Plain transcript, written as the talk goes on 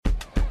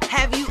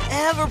Have you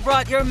ever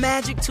brought your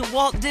magic to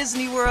Walt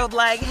Disney World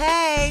like,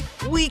 hey,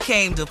 we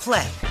came to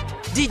play?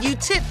 Did you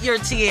tip your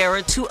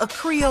tiara to a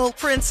Creole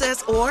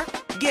princess or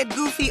get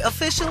goofy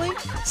officially?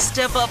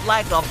 Step up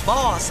like a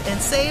boss and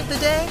save the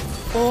day?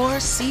 Or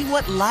see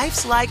what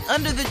life's like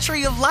under the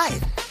tree of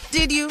life?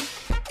 Did you?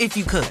 If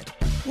you could.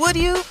 Would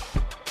you?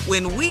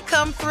 When we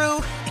come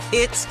through,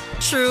 it's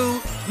true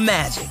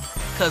magic.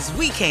 'Cause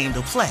we came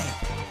to play.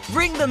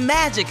 Bring the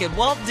magic at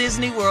Walt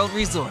Disney World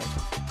Resort.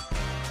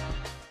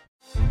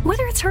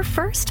 Whether it's her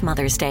first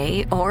Mother's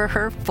Day or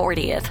her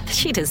 40th,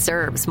 she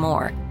deserves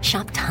more.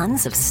 Shop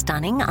tons of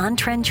stunning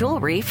on-trend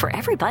jewelry for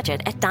every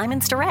budget at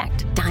Diamonds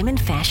Direct. Diamond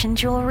fashion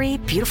jewelry,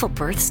 beautiful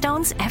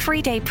birthstones,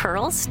 everyday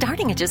pearls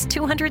starting at just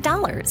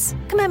 $200.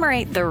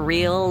 Commemorate the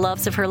real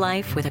loves of her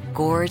life with a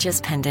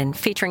gorgeous pendant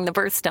featuring the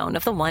birthstone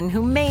of the one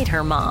who made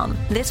her mom.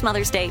 This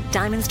Mother's Day,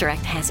 Diamonds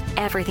Direct has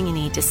everything you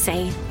need to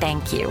say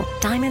thank you.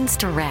 Diamonds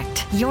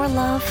Direct. Your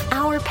love,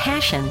 our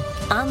passion.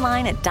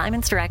 Online at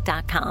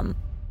diamondsdirect.com.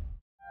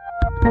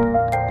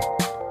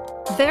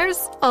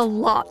 There's a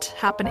lot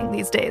happening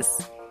these days,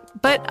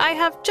 but I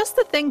have just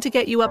the thing to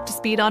get you up to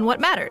speed on what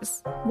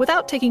matters,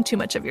 without taking too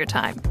much of your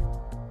time.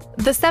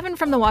 The 7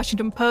 from the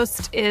Washington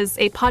Post is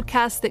a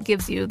podcast that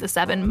gives you the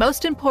 7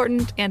 most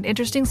important and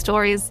interesting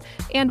stories,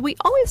 and we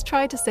always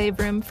try to save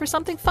room for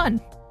something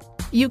fun.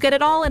 You get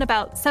it all in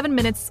about 7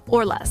 minutes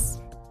or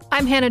less.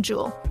 I'm Hannah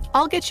Jewell.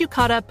 I'll get you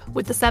caught up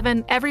with the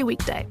 7 every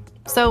weekday,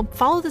 so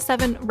follow the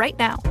 7 right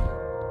now.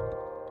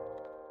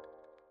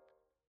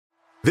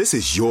 This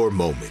is your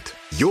moment,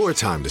 your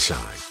time to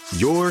shine,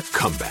 your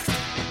comeback.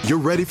 You're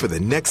ready for the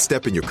next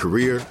step in your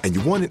career, and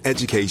you want an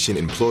education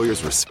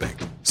employers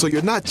respect. So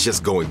you're not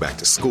just going back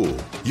to school,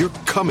 you're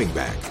coming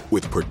back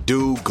with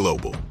Purdue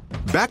Global.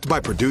 Backed by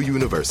Purdue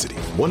University,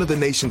 one of the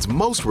nation's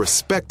most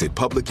respected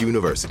public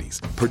universities,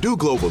 Purdue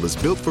Global is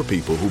built for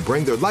people who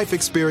bring their life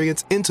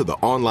experience into the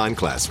online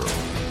classroom.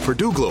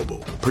 Purdue Global,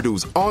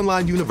 Purdue's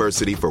online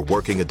university for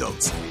working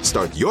adults.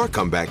 Start your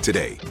comeback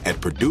today at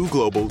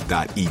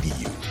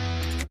purdueglobal.edu.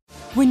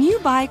 When you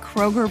buy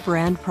Kroger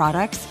brand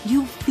products,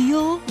 you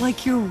feel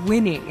like you're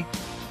winning.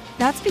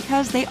 That's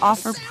because they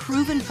offer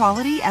proven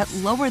quality at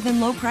lower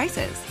than low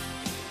prices.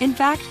 In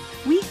fact,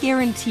 we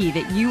guarantee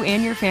that you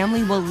and your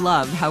family will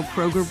love how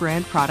Kroger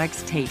brand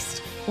products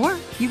taste, or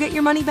you get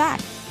your money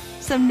back.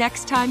 So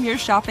next time you're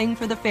shopping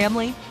for the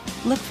family,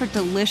 look for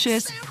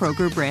delicious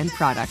Kroger brand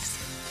products,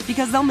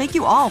 because they'll make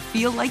you all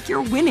feel like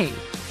you're winning.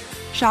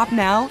 Shop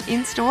now,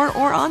 in-store,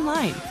 or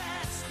online.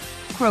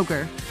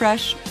 Kroger,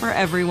 fresh for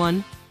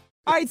everyone.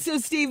 All right, so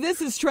Steve, this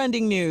is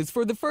trending news.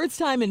 For the first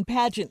time in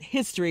pageant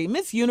history,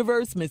 Miss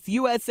Universe, Miss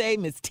USA,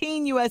 Miss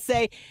Teen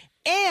USA,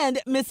 and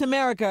Miss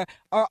America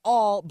are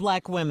all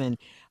black women.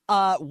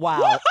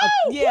 Wow.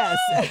 Yes.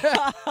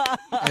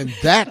 And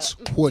that's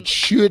what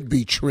should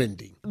be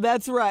trending.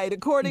 That's right.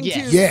 According to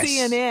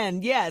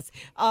CNN, yes.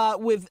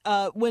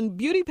 When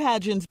beauty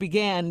pageants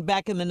began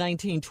back in the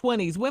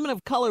 1920s, women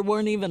of color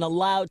weren't even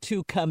allowed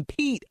to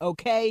compete,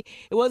 okay?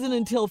 It wasn't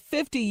until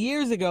 50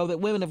 years ago that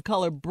women of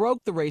color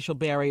broke the racial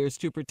barriers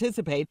to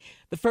participate.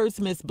 The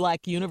first Miss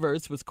Black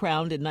Universe was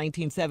crowned in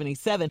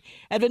 1977,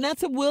 and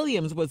Vanessa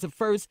Williams was the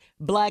first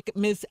Black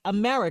Miss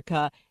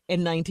America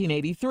in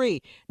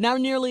 1983. Now,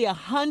 nearly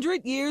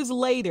 100 years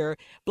later,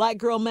 Black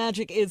Girl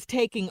Magic is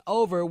taking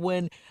over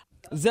when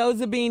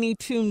Zozibini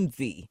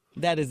Tunzi.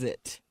 That is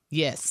it.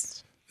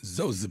 Yes.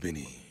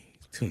 Zozibini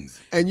Tunzi.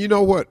 And you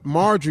know what?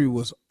 Marjorie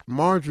was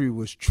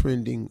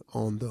trending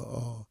on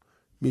the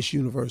Miss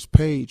Universe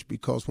page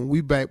because when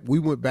we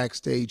went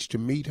backstage to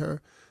meet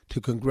her, to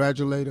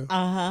congratulate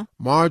her.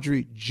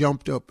 Marjorie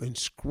jumped up and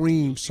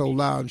screamed so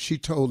loud, and she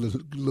told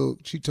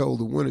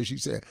the winner, she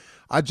said,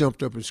 "I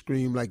jumped up and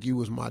screamed like you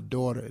was my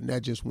daughter," and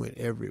that just went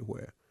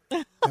everywhere.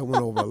 That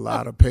went over a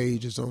lot of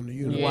pages on the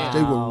universe. Wow.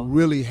 They were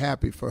really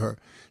happy for her.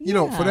 You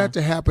know, for that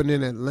to happen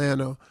in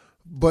Atlanta.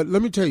 But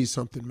let me tell you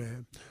something,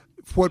 man.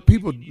 What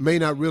people may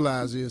not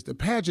realize is the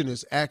pageant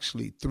is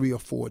actually 3 or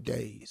 4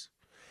 days.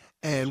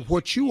 And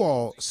what you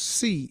all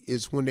see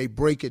is when they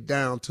break it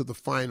down to the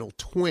final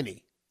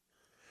 20.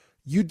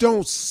 You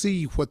don't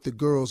see what the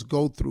girls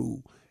go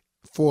through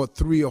for a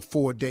 3 or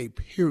 4 day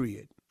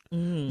period.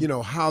 You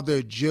know, how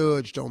they're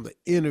judged on the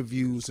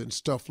interviews and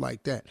stuff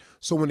like that.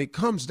 So when it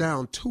comes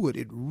down to it,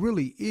 it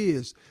really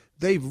is,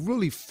 they've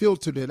really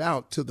filtered it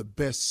out to the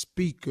best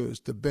speakers,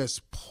 the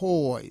best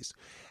poise.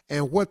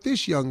 And what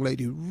this young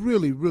lady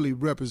really, really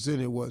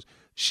represented was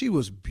she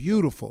was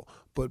beautiful,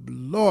 but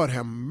Lord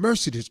have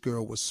mercy, this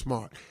girl was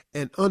smart.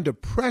 And under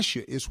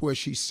pressure is where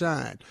she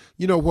shined.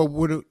 You know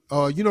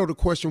the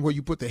question where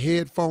you put the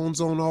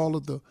headphones on all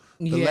of the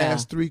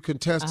last 3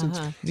 contestants.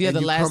 Yeah, the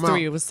last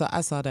 3.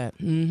 I saw that.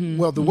 Mm-hmm.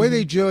 Well, the way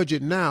they judge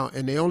it now,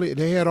 and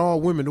they had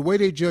all women. The way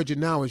they judge it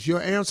now is your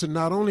answer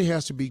not only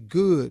has to be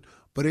good,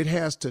 but it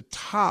has to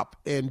top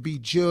and be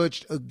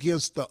judged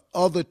against the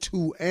other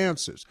 2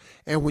 answers.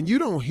 And when you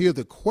don't hear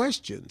the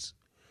questions,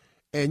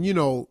 and you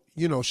know,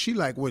 she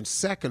like went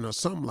second or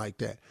something like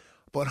that,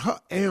 but her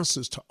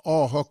answers to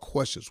all her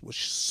questions was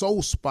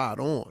so spot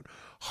on.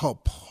 Her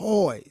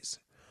poise,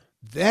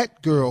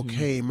 That girl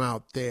came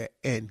out there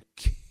and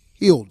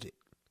killed it.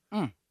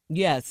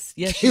 Yes,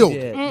 she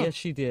did. Yes,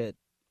 she did.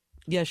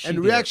 Yes, she did. And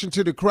the reaction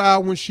to the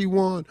crowd when she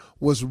won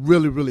was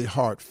really, really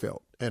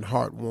heartfelt and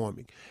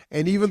heartwarming.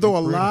 And even though a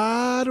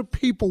lot of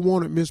people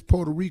wanted Miss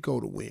Puerto Rico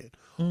to win,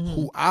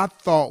 who I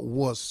thought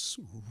was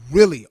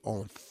really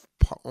on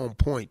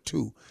point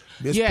too.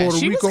 Miss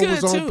Puerto Rico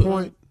was on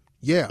point.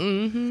 Yeah.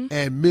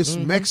 And Miss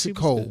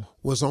Mexico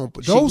was on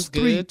point. Those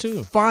three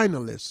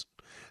finalists.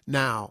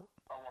 Now,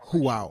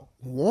 who I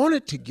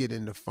wanted to get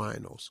in the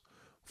finals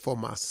for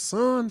my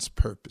son's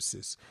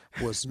purposes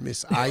was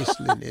Miss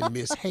Iceland and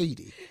Miss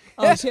Haiti.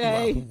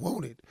 Okay.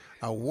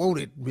 I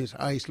wanted Miss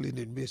Iceland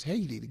and Miss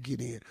Haiti to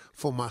get in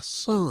for my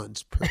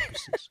son's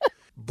purposes.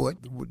 But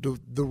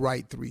the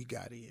right three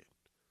got in.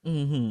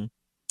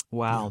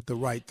 Wow. Yeah, the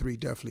right three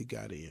definitely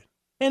got in.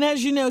 And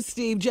as you know,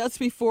 Steve, just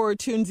before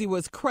Toonsy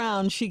was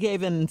crowned, she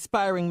gave an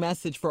inspiring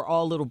message for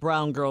all little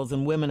brown girls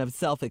and women of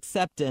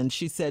self-acceptance.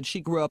 She said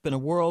she grew up in a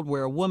world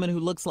where a woman who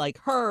looks like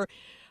her,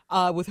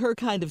 with her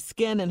kind of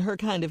skin and her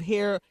kind of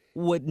hair,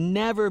 would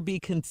never be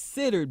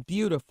considered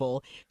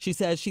beautiful. She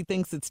says she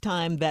thinks it's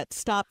time that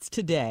stops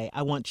today.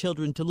 I want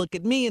children to look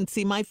at me and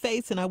see my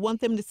face, and I want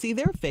them to see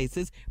their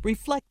faces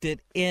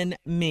reflected in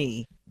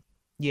me.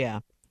 Yeah.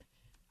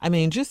 I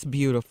mean, just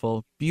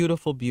beautiful,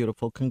 beautiful,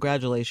 beautiful.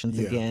 Congratulations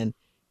again.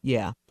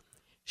 Yeah.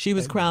 She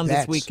was crowned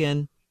this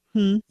weekend.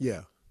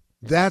 Yeah.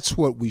 That's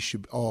what we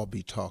should all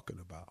be talking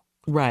about.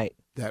 Right.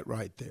 That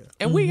right there.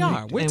 And we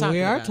are. We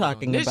are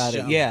talking about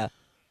it. Yeah.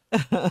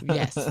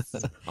 Yes.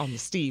 On the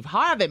Steve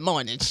Harvey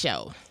Morning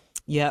Show.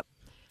 Yep.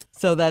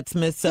 So that's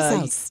Miss... That's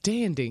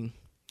outstanding.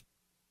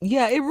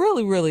 Yeah, it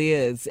really, really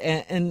is.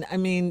 And I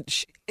mean,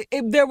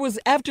 there was,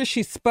 after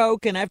she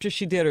spoke and after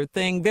she did her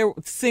thing, there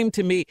seemed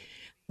to me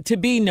to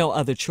be no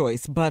other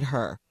choice but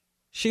her.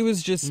 She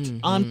was just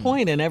on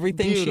point in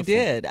everything she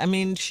did. I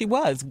mean, she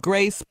was.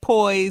 Grace,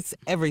 poise,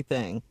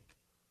 everything.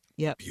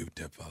 Yep.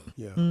 Beautiful.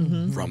 Yeah.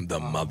 From the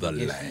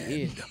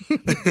motherland.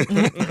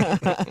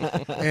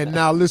 And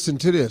now listen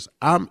to this.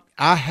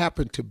 I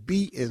happen to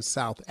be in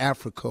South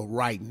Africa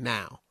right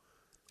now.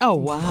 Oh,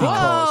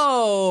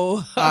 wow.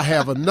 Because I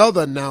have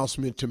another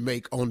announcement to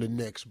make on the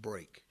next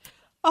break.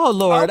 Oh,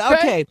 Lord.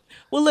 Okay.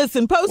 Well,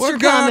 listen, post your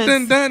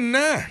comments. Done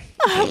now.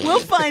 We'll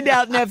find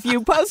out, nephew.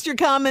 Post your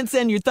comments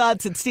and your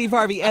thoughts at Steve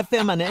Harvey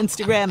FM on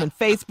Instagram and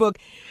Facebook.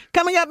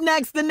 Coming up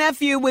next, the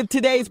nephew with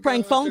today's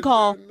prank phone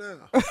call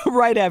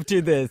right after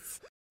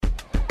this.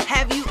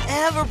 Have you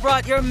ever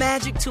brought your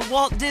magic to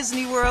Walt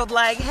Disney World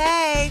like,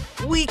 hey,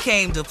 we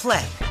came to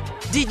play?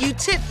 Did you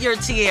tip your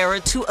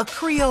tiara to a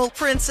Creole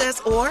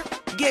princess or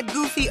get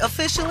goofy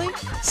officially?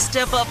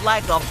 Step up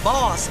like a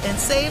boss and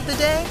save the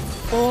day?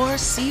 Or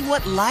see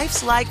what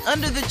life's like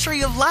under the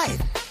tree of life?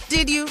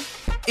 Did you?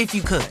 If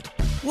you could.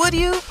 Would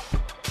you?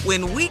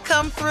 When we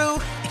come through,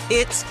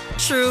 it's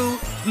true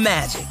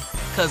magic.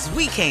 'Cause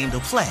we came to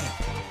play.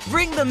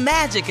 Bring the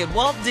magic at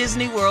Walt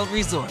Disney World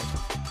Resort.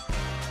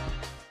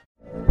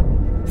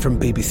 From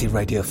BBC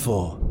Radio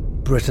 4,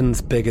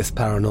 Britain's biggest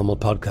paranormal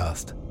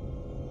podcast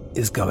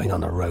is going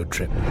on a road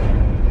trip.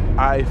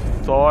 I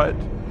thought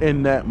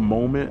in that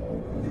moment,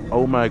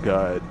 oh my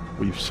God,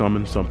 we've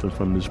summoned something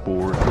from this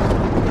board.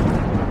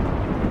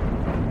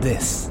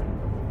 This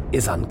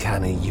is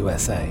Uncanny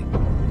USA.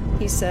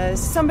 He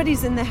says,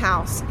 somebody's in the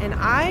house, and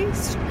I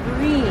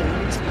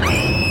screamed.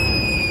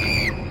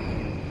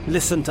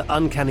 Listen to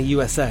Uncanny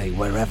USA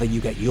wherever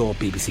you get your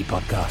BBC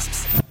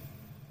podcasts,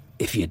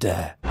 if you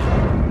dare.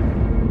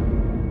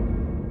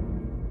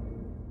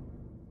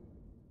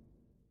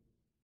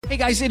 Hey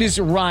guys, it is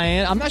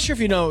Ryan. I'm not sure if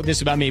you know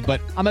this about me, but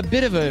I'm a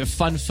bit of a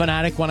fun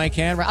fanatic when I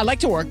can. I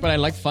like to work, but I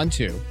like fun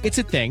too. It's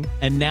a thing.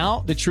 And now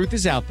the truth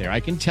is out there.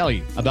 I can tell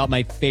you about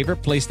my favorite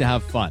place to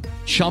have fun.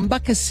 Chumba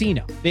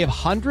Casino. They have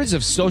hundreds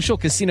of social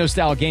casino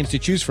style games to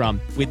choose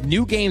from with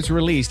new games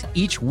released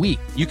each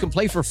week. You can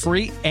play for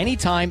free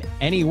anytime,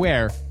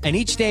 anywhere. And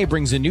each day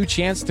brings a new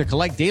chance to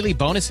collect daily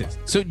bonuses.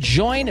 So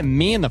join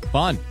me in the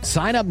fun.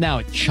 Sign up now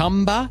at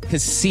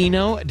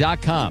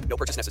ChumbaCasino.com. No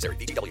purchase necessary.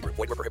 VGW. Void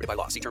where prohibited by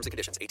law. See terms and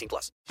conditions.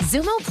 18+.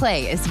 Xumo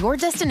Play is your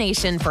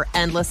destination for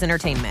endless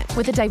entertainment.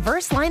 With a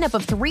diverse lineup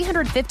of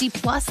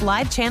 350+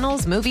 live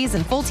channels, movies,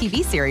 and full TV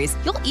series,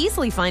 you'll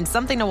easily find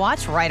something to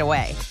watch right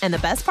away. And the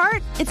best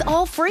part? It's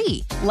all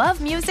free.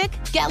 Love music?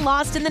 Get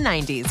lost in the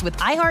 90s with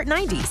iHeart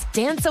 90s.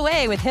 Dance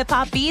away with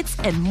hip-hop beats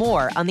and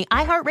more on the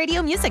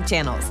iHeartRadio music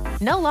channels.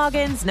 No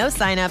logins, no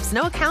signups,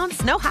 no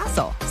accounts, no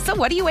hassle. So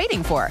what are you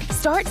waiting for?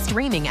 Start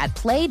streaming at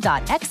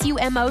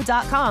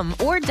play.xumo.com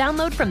or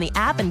download from the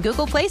app and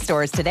Google Play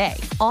stores today.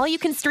 All you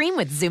can stream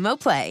with Xumo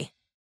Play.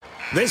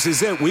 This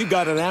is it. We've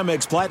got an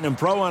Amex Platinum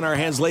Pro on our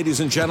hands, ladies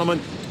and gentlemen.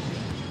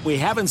 We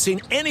haven't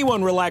seen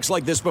anyone relax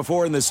like this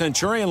before in the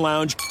Centurion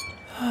Lounge.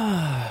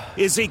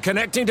 Is he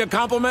connecting to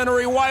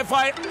complimentary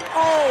Wi-Fi?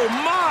 Oh,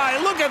 my.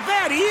 Look at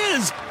that. He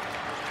is.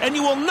 And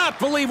you will not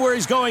believe where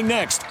he's going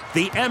next.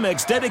 The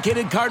Amex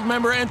dedicated card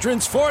member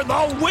entrance for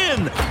the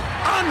win.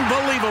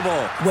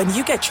 Unbelievable. When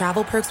you get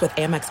travel perks with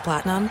Amex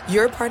Platinum,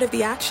 you're part of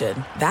the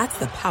action. That's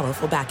the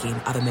powerful backing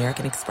of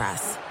American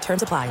Express.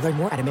 Terms apply. Learn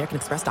more at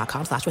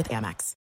americanexpress.com/withAmex.